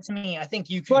 So that, to me, I think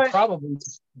you could probably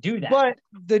do that. But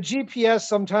the GPS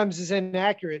sometimes is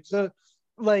inaccurate. So,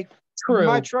 like, true.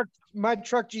 My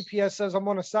truck GPS says I'm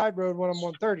on a side road when I'm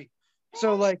on 30.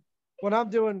 So, like, when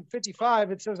I'm doing 55,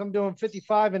 it says I'm doing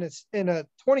 55 and it's in a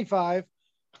 25.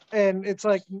 And it's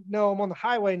like, no, I'm on the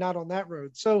highway, not on that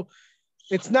road. So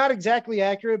it's not exactly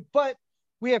accurate, but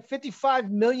we have 55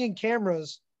 million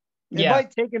cameras. It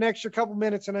might take an extra couple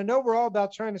minutes. And I know we're all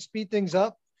about trying to speed things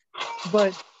up,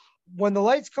 but when the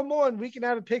lights come on, we can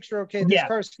have a picture. Okay, this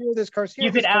car's here, this car's here.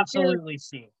 You could absolutely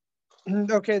see.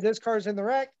 Okay, this car's in the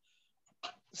wreck.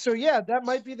 So yeah, that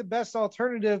might be the best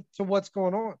alternative to what's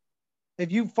going on.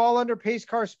 If you fall under pace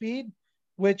car speed,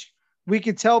 which we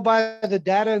could tell by the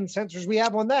data and sensors we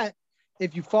have on that,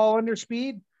 if you fall under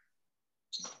speed,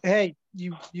 hey,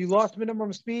 you lost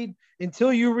minimum speed.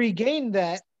 Until you regain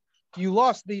that, you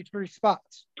lost these 3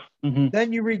 spots. Mm-hmm.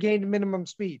 Then you regained minimum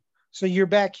speed. So you're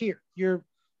back here. You're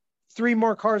 3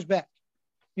 more cars back.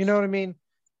 You know what I mean?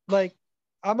 Like,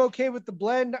 I'm okay with the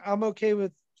blend. I'm okay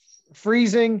with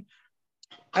freezing.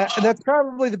 That's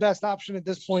probably the best option at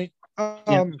this point.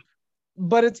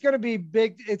 But it's going to be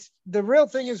big. It's the real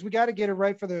thing is we got to get it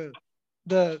right for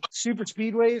the super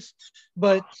speedways.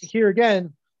 But here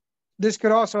again, this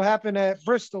could also happen at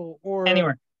Bristol or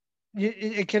anywhere.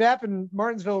 It could happen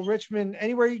Martinsville, Richmond,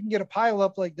 anywhere you can get a pile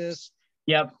up like this.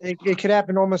 Yep. It could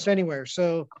happen almost anywhere.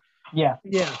 So yeah.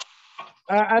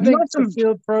 I think the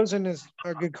field frozen is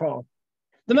a good call.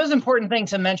 The most important thing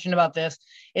to mention about this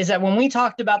is that when we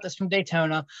talked about this from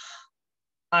Daytona,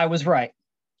 I was right.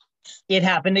 It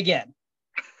happened again.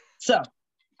 So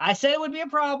I said it would be a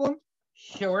problem.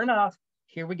 Sure enough,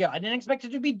 here we go. I didn't expect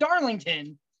it to be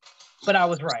Darlington, but I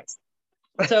was right.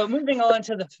 So moving on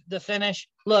to the finish.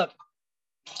 Look,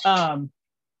 I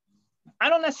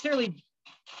don't necessarily,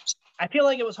 I feel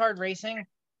like it was hard racing,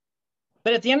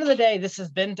 but at the end of the day, this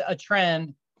has been a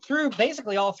trend through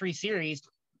basically all 3 series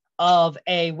of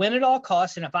a win at all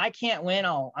costs. And if I can't win,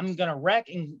 I'm going to wreck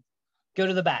and go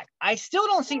to the back. I still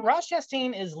don't see Ross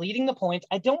Chastain is leading the points.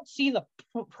 I don't see the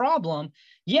problem.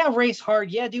 Yeah, race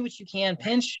hard. Yeah, do what you can.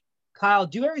 Pinch Kyle,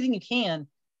 do everything you can.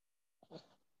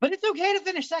 But it's okay to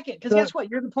finish second because guess what?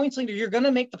 You're the points leader. You're going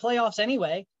to make the playoffs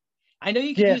anyway. I know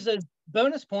you can use those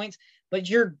bonus points, but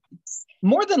you're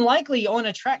more than likely on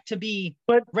a track to be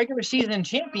regular season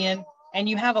champion, and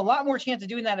you have a lot more chance of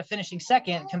doing that of finishing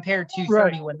second compared to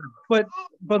 31. But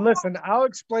listen, I'll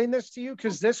explain this to you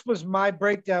because this was my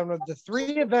breakdown of the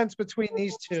 3 events between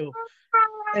these 2,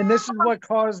 and this is what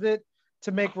caused it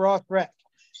to make Ross wreck.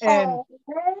 And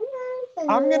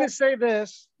I'm going to say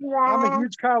this. I'm a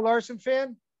huge Kyle Larson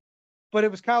fan, but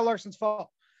it was Kyle Larson's fault.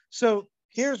 So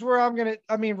here's where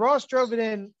Ross drove it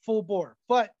in full bore,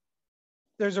 but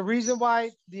there's a reason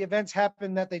why the events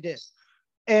happened that they did.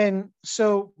 And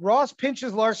so Ross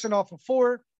pinches Larson off of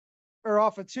 4 or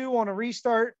off of 2 on a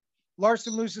restart.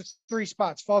 Larson loses 3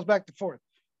 spots, falls back to 4th.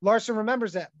 Larson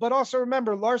remembers that, but also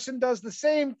remember Larson does the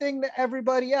same thing to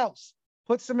everybody else,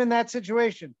 puts them in that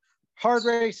situation. Hard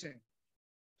racing.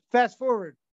 Fast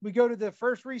forward, we go to the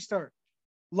first restart.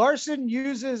 Larson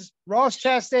uses Ross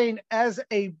Chastain as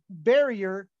a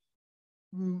barrier,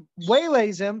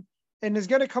 waylays him, and is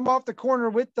going to come off the corner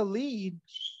with the lead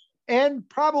and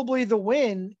probably the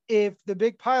win if the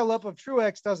big pileup of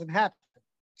Truex doesn't happen,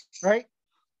 right?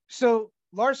 So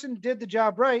Larson did the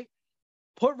job right,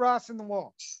 put Ross in the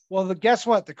wall. Well, guess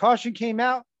what? The caution came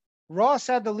out. Ross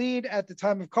had the lead at the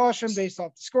time of caution based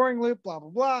off the scoring loop, blah, blah,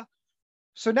 blah.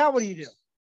 So now what do?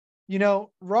 You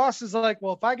know, Ross is like,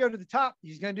 well, if I go to the top,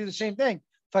 he's going to do the same thing.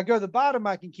 If I go to the bottom,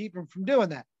 I can keep him from doing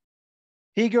that.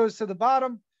 He goes to the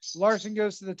bottom. Larson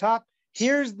goes to the top.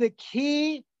 Here's the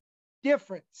key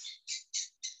difference.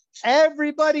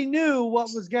 Everybody knew what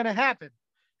was going to happen.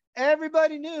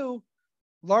 Everybody knew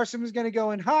Larson was going to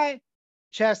go in high.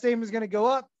 Chastain was going to go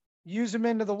up, use him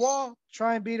into the wall,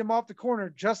 try and beat him off the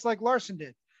corner, just like Larson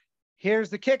did. Here's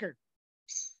the kicker.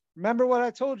 Remember what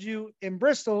I told you in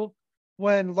Bristol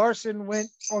when Larson went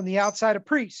on the outside of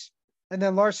Priest and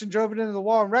then Larson drove it into the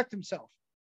wall and wrecked himself.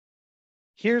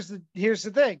 Here's the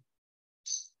thing.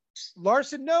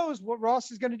 Larson knows what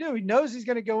Ross is going to do. He knows he's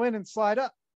going to go in and slide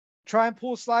up, try and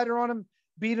pull a slider on him,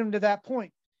 beat him to that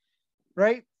point,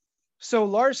 right? So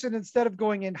Larson, instead of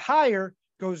going in higher,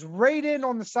 goes right in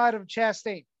on the side of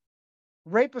Chastain,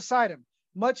 right beside him,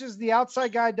 much as the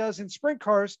outside guy does in sprint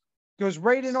cars, goes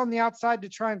right in on the outside to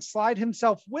try and slide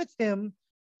himself with him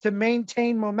to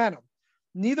maintain momentum.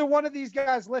 Neither one of these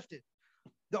guys lifted.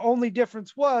 The only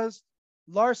difference was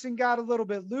Larson got a little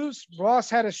bit loose. Ross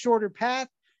had a shorter path.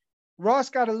 Ross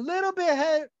got a little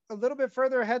bit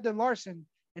further ahead than Larson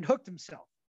and hooked himself.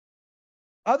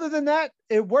 Other than that,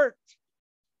 it worked.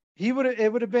 It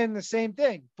would have been the same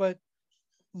thing, but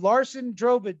Larson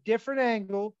drove a different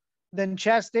angle than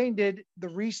Chastain did the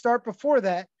restart before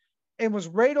that and was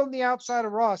right on the outside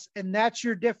of Ross. And that's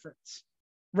your difference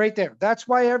right there. That's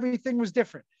why everything was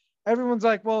different. Everyone's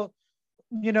like, well,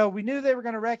 we knew they were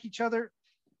going to wreck each other.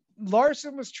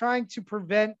 Larson was trying to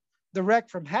prevent the wreck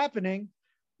from happening,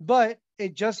 but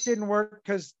it just didn't work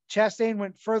because Chastain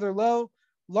went further low.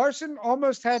 Larson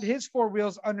almost had his four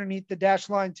wheels underneath the dash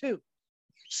line too.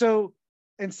 So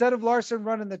instead of Larson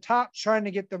running the top, trying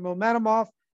to get the momentum off,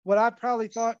 what I probably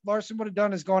thought Larson would have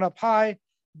done is gone up high,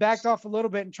 backed off a little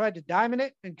bit and tried to diamond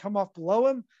it and come off below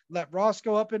him, let Ross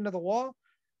go up into the wall.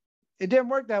 It didn't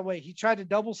work that way. He tried to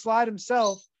double slide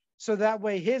himself so that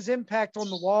way his impact on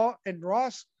the wall and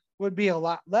Ross would be a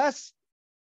lot less.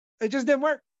 It just didn't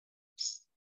work.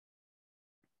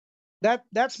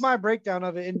 That's my breakdown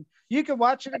of it. And you can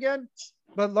watch it again,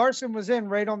 but Larson was in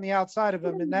right on the outside of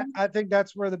him. And that, I think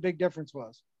that's where the big difference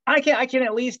was. I can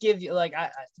at least give you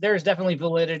there's definitely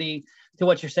validity to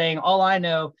what you're saying. All I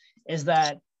know is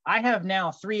that I have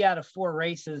now 3 out of 4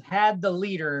 races had the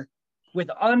leader with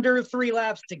under 3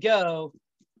 laps to go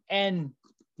and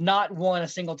not won a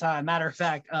single time. Matter of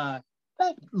fact,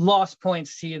 lost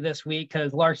points to you this week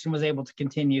because Larson was able to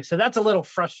continue. So that's a little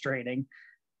frustrating.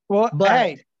 Well, but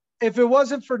hey, if it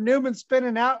wasn't for Newman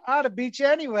spinning out, I'd have beat you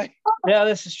anyway. Yeah,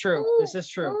 this is true. This is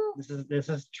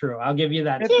true. I'll give you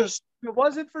that. If it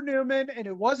wasn't for Newman and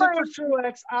it wasn't for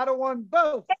Truex, I'd have won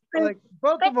both. Like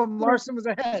both of them, Larson was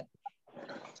ahead.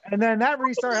 And then that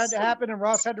restart had to happen and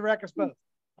Ross had to wreck us both.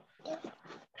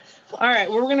 All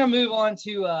right, we're going to move on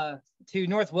to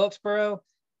North Wilkesboro.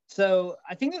 So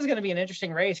I think this is going to be an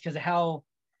interesting race because of how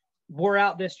wore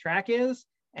out this track is.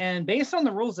 And based on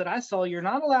the rules that I saw, you're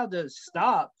not allowed to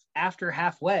stop after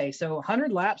halfway. So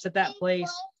 100 laps at that place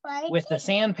with the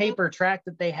sandpaper track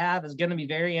that they have is going to be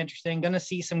very interesting. Going to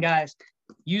see some guys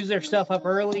use their stuff up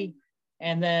early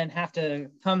and then have to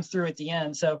come through at the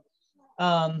end. So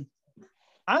I'm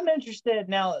interested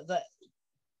now.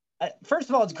 First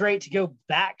of all, it's great to go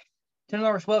back to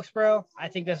North Wilkesboro. I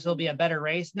think this will be a better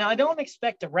race. Now, I don't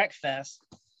expect a wreck fest.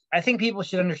 I think people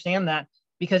should understand that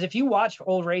because if you watch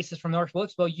old races from North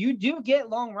Wilkesboro, you do get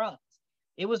long runs.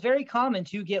 It was very common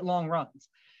to get long runs.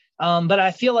 But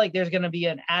I feel like there's going to be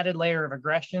an added layer of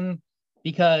aggression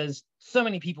because so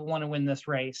many people want to win this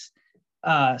race.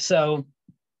 So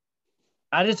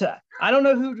I don't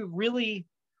know who to really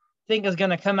think is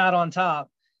going to come out on top,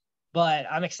 but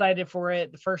I'm excited for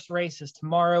it. The first race is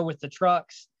tomorrow with the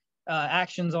trucks.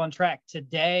 Actions on track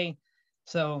today.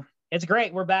 So it's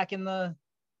great. We're back in the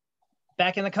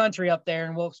country up there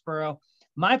in Wilkesboro.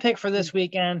 My pick for this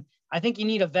weekend, I think you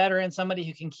need a veteran, somebody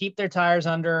who can keep their tires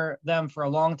under them for a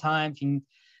long time.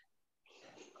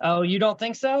 Oh, you don't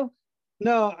think so?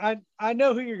 No, I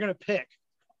know who you're going to pick.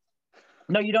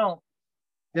 No, you don't.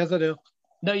 Yes, I do.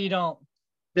 No, you don't.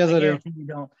 Yes, I do. You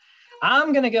don't.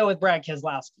 I'm going to go with Brad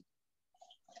Keselowski.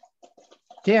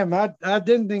 Damn, I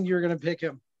didn't think you were going to pick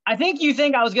him. I think you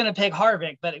think I was going to pick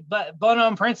Harvick, but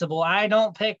on principle, I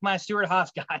don't pick my Stewart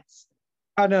Haas guys.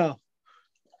 I know.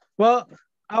 Well,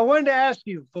 I wanted to ask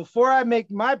you, before I make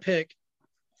my pick,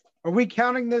 are we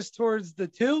counting this towards the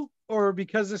 2 or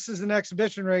because this is an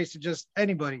exhibition race to just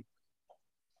anybody?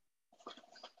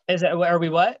 Are we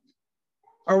what?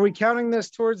 Are we counting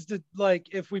this towards the,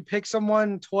 if we pick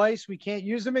someone twice, we can't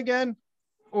use them again?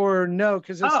 Or no,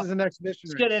 because this is an exhibition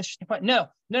race? Good, interesting point. No.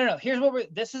 Here's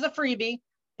what this is a freebie,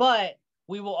 but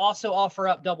we will also offer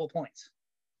up double points.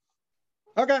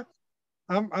 Okay.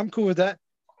 I'm cool with that.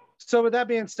 So with that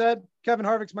being said, Kevin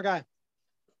Harvick's my guy.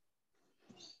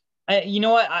 You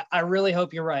know what? I really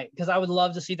hope you're right because I would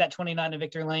love to see that 29 in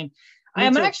victory lane. I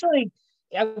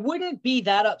wouldn't be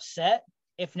that upset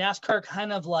if NASCAR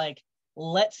kind of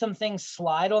let some things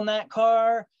slide on that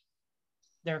car.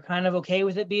 They're kind of okay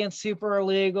with it being super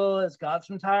illegal. It's got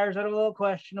some tires that are a little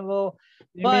questionable.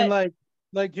 You mean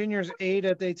like Junior's 8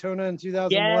 at Daytona in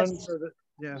 2001?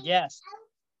 Yes. Yes.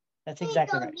 That's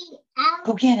exactly right.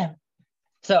 Go get him.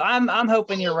 So I'm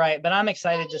hoping you're right, but I'm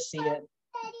excited to see it.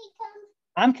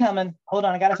 I'm coming. Hold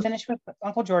on. I got to finish with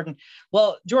Uncle Jordan.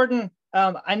 Well, Jordan,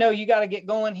 I know you got to get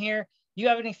going here. Do you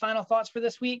have any final thoughts for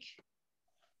this week?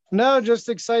 No, just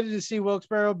excited to see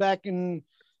Wilkes-Barre back in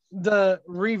the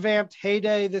revamped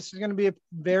heyday. This is going to be a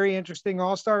very interesting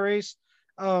all-star race.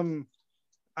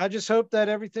 I just hope that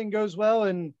everything goes well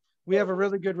and we have a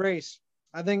really good race.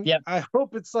 I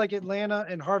hope it's like Atlanta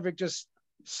and Harvick just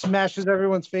smashes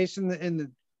everyone's face in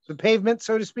the pavement,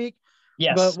 so to speak.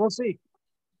 Yes. But we'll see.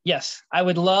 Yes. I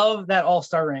would love that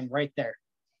all-star ring right there.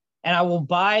 And I will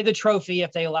buy the trophy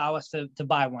if they allow us to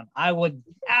buy one. I would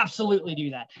absolutely do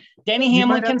that. Denny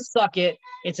Hamlin can suck it.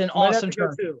 It's an awesome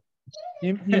trophy.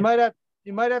 You might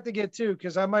have to get two,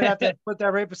 because I might have to put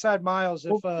that right beside Miles.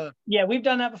 Yeah, we've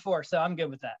done that before, so I'm good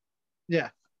with that. Yeah.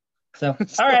 So,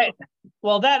 all right.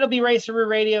 Well, that'll be Raceroo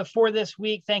Radio for this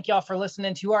week. Thank y'all for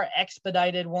listening to our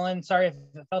expedited one. Sorry if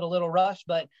it felt a little rushed,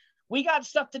 but we got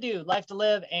stuff to do, life to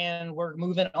live, and we're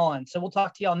moving on. So we'll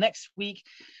talk to y'all next week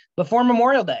before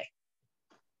Memorial Day.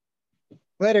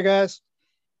 Later, guys.